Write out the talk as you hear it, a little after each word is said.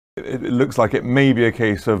It looks like it may be a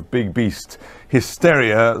case of big beast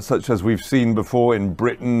hysteria, such as we've seen before in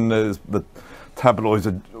Britain, as the tabloids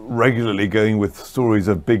are regularly going with stories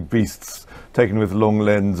of big beasts taken with long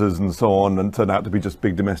lenses and so on, and turn out to be just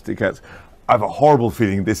big domestic cats. I have a horrible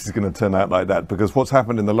feeling this is going to turn out like that, because what's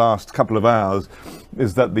happened in the last couple of hours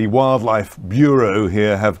is that the Wildlife Bureau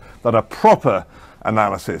here have done a proper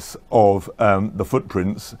analysis of the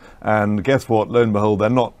footprints, and guess what? Lo and behold, they're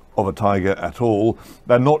not of a tiger at all.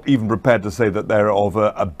 They're not even prepared to say that they're of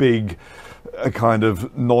a big, a kind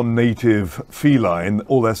of non-native feline.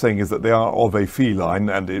 All they're saying is that they are of a feline,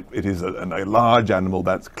 and it is a large animal,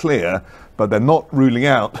 that's clear, but they're not ruling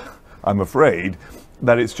out, I'm afraid,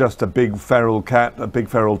 that it's just a big feral cat, a big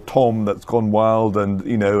feral tom that's gone wild and,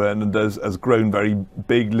 you know, and has grown very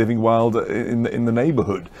big, living wild in the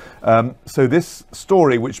neighborhood. So this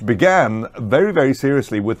story, which began very, very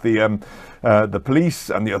seriously with the police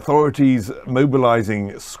and the authorities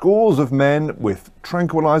mobilizing scores of men with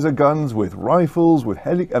tranquilizer guns, with rifles, with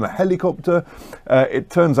and a helicopter, it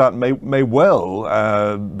turns out may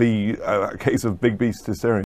well be a case of big beast hysteria.